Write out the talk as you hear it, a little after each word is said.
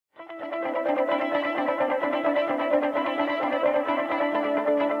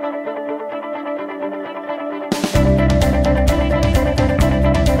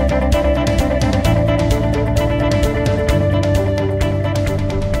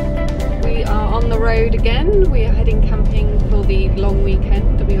road again. We are heading camping for the long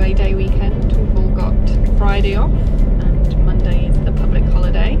weekend, WA Day weekend. We've all got Friday off and Monday is the public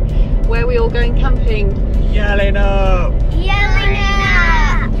holiday. Where are we all going camping? Yallingup!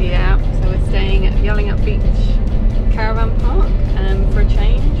 Yallingup! Yeah, so we're staying at Yallingup Beach Caravan Park for a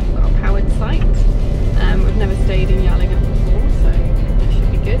change. We've got a powered site. We've never stayed in Yallingup before, so it should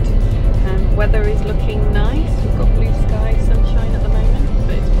be good. Weather is looking nice. We've got blue sky, sunshine at the moment,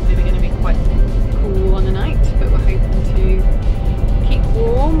 but it's probably going to be quite cool on the night. But we're hoping to keep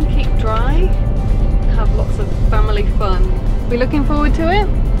warm, keep dry, have lots of family fun. We looking forward to it?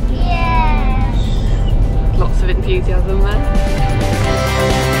 Yes! Lots of enthusiasm there.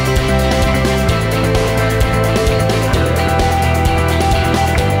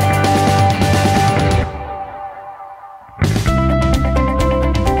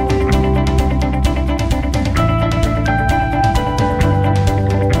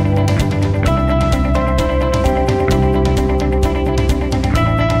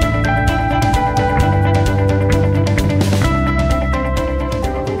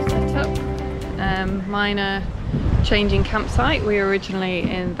 Minor changing campsite. We were originally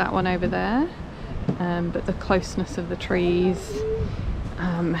in that one over there, but the closeness of the trees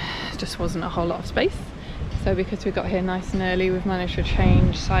just wasn't a whole lot of space. So because we got here nice and early, we've managed to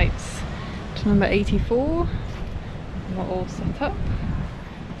change sites to number 84. We're all set up.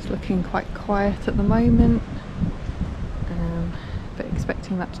 It's looking quite quiet at the moment, but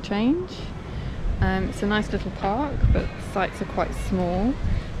expecting that to change. It's a nice little park, but the sites are quite small.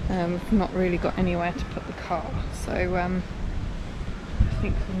 We've not really got anywhere to put the car, so I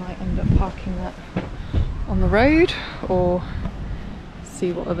think we might end up parking that on the road or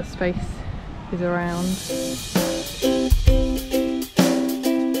see what other space is around.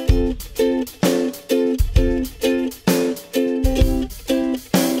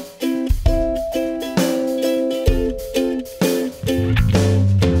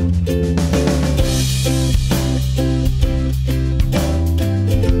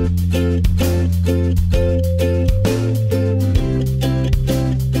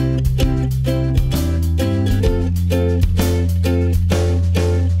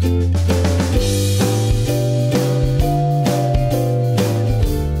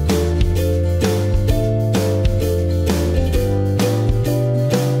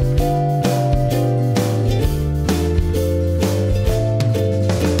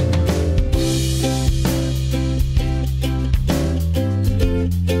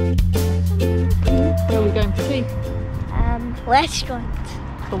 Restaurant.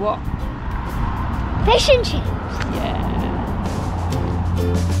 For what? Fish and chips. Yeah.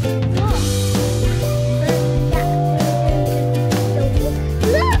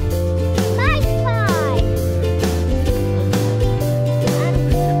 Look! Magpie!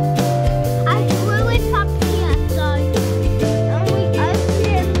 I threw it up here, so and we opened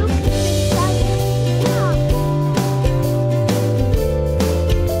it and looked inside.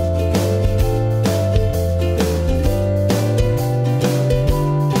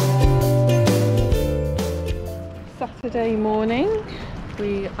 Saturday morning,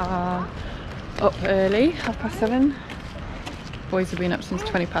 we are up early, 7:30. Boys have been up since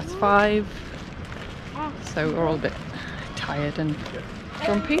 5:20, so we're all a bit tired and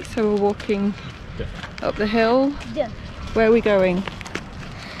grumpy, so we're walking up the hill. Where are we going?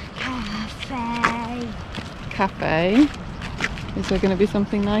 Cafe. Cafe. Is there going to be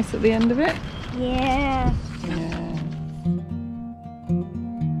something nice at the end of it? Yeah. Yeah.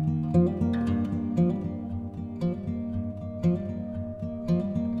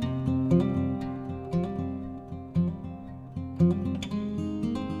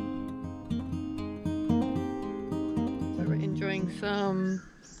 Some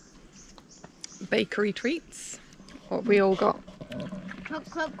bakery treats. What we all got?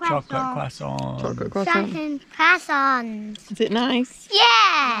 Chocolate croissant. Chocolate croissant. Croissants. Is it nice?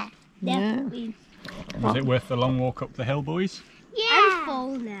 Yeah. Yeah. Definitely. Was it worth the long walk up the hill, boys? Yeah. I'm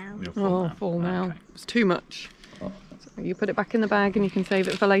full now. You're Oh, now. full now. Okay. It's too much. So you put it back in the bag and you can save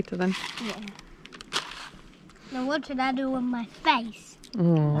it for later then. Yeah. Now what should I do with my face?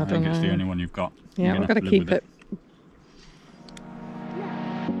 Oh, I think it's the only one you've got. Yeah, we've got to keep it.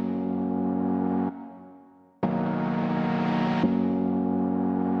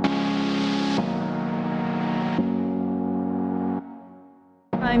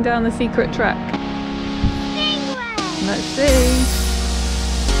 Flying down the secret track. Stingray! Let's see.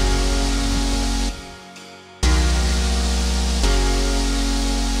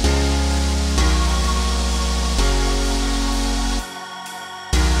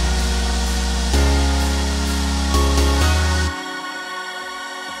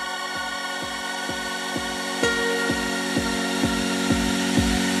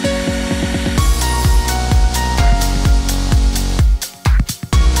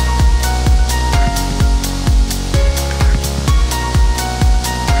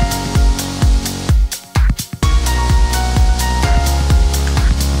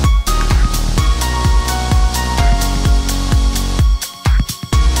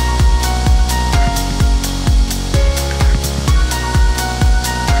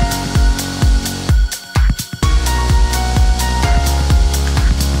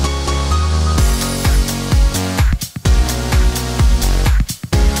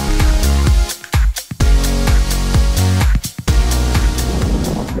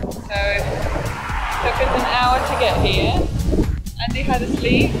 hour to get here. Andy had a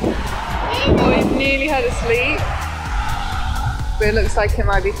sleep. Boys nearly had a sleep. But it looks like it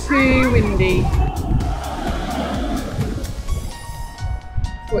might be too windy.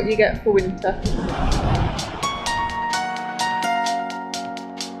 That's what you get for winter.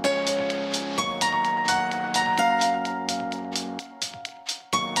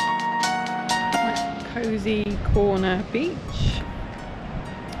 Cosy Corner Beach.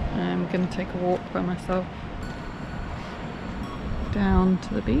 I'm going to take a walk by myself down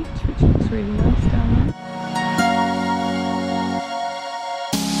to the beach, which looks really nice down there.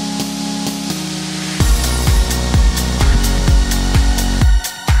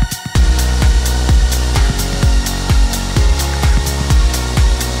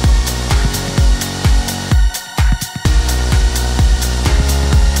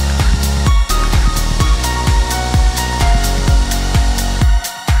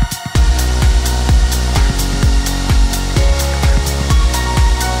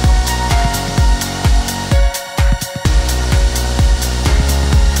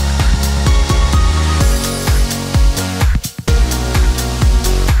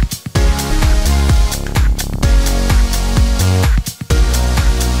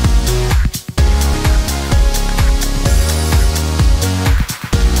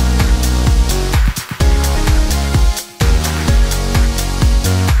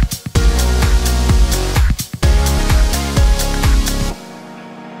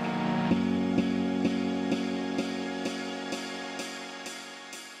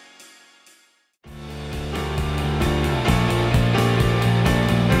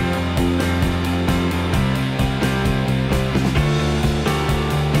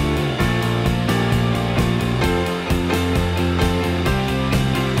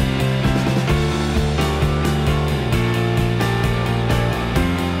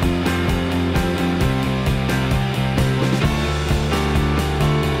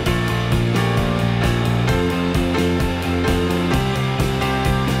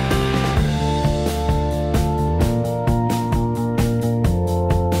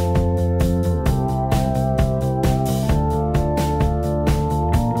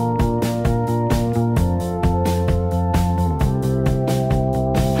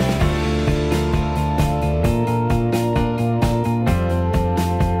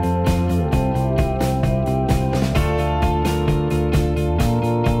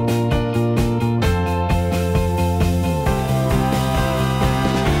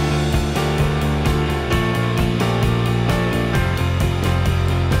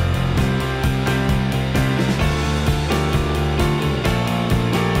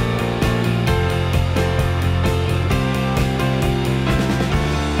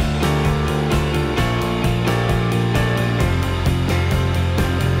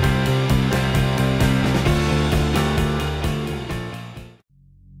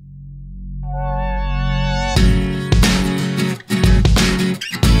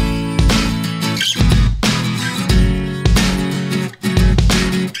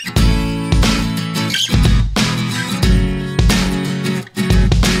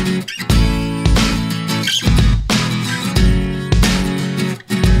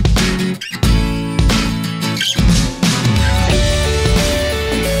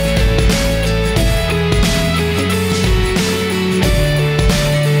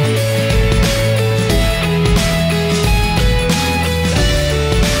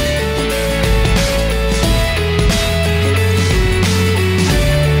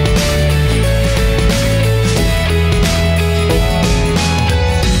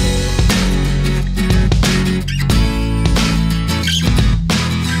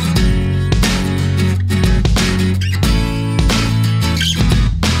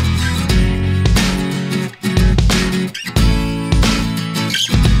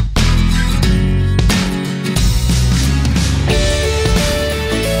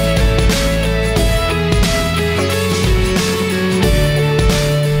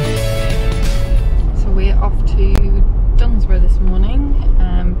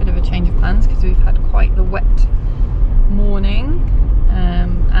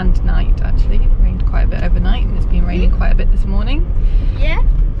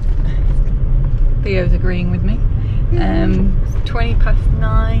 Theo's agreeing with me. 20 past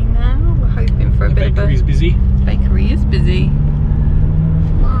 9 now. We're hoping for a bit of a... Bakery's busy. Bakery is busy.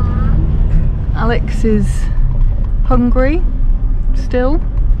 Mom. Alex is hungry still.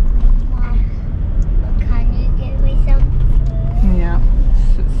 Mom, can you give me some food? Yeah,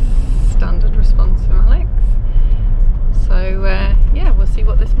 it's standard response from Alex. So yeah, we'll see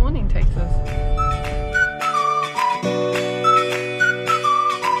what this morning takes us.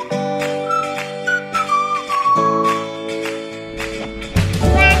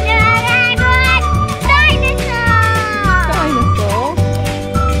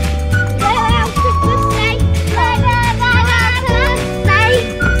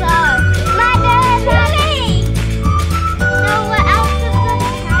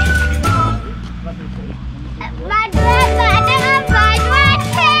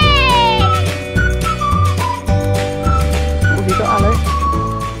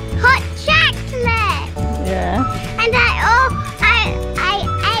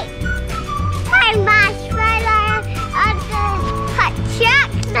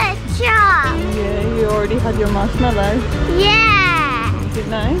 had your marshmallow. Yeah! Is it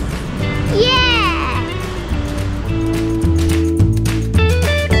nice? Yeah!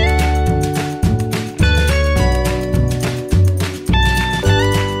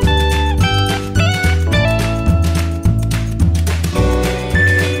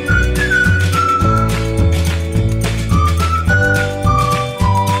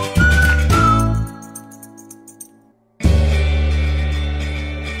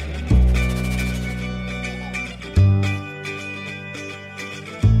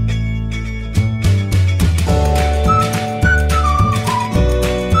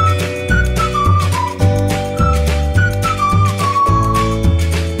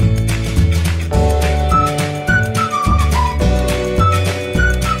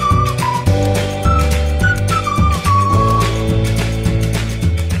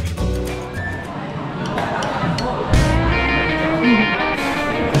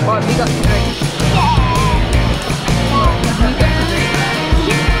 What have you got to drink?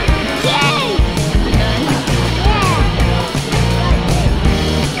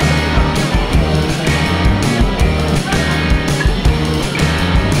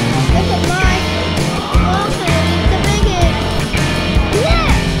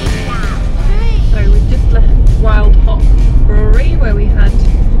 So we've just left Wildhop Brewery where we had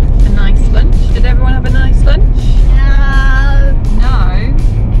a nice lunch. Did everyone have a nice lunch? No? I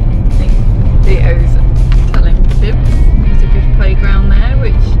think Theo's telling fibs. There's a good playground there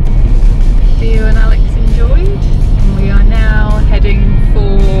which Theo and Alex enjoyed. And we are now heading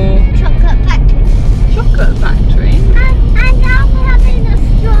for Chocolate factory. Chocolate Factory. And now we're having a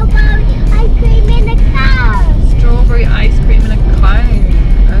strawberry ice cream in a car. Strawberry ice cream in a cone.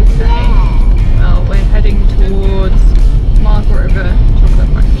 Okay. Well, we're heading towards Margaret Chocolate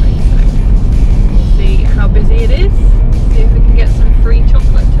Factory. So we'll see how busy it is. See if we can get some free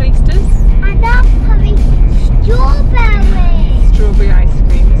chocolate tasters. And now we're having strawberry. Strawberry ice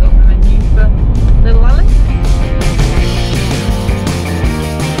cream is on the menu for little Alex.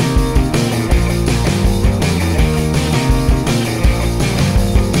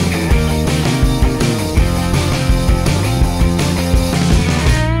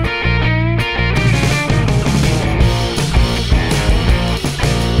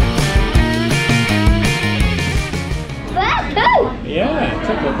 Yeah,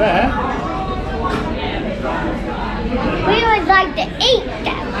 chocolate bear. We would like to eat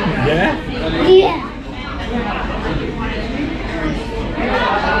them. Yeah? Yeah.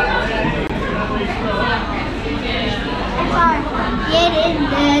 Get in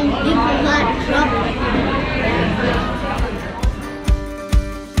there, you got trouble.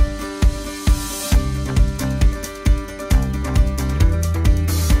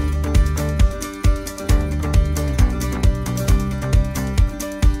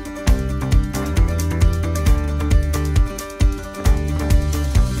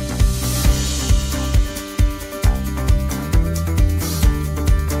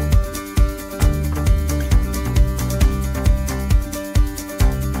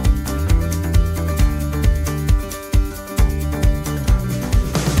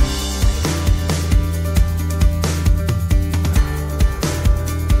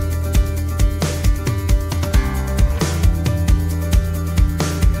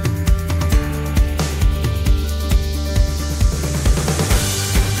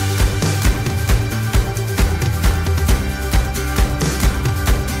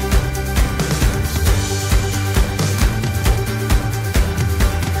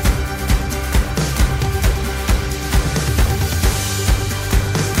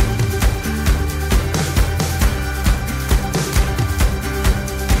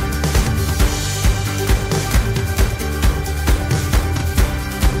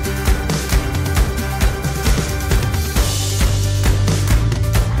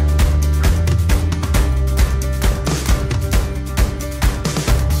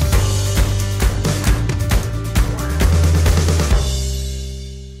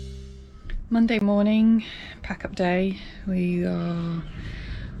 Monday morning, pack up day. We are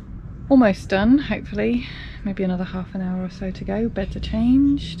almost done, hopefully. Maybe another half an hour or so to go. Beds are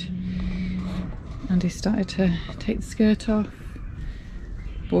changed. Andy started to take the skirt off.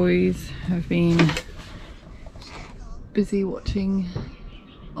 Boys have been busy watching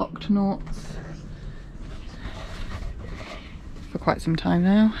Octonauts for quite some time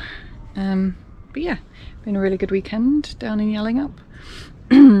now. But yeah, been a really good weekend down in Yallingup.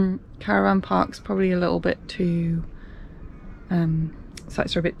 Caravan Park's probably a little bit too,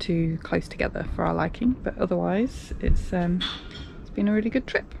 sites are a bit too close together for our liking, but otherwise it's been a really good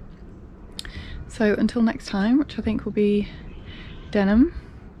trip. So until next time, which I think will be Denham,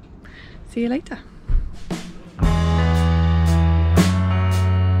 see you later.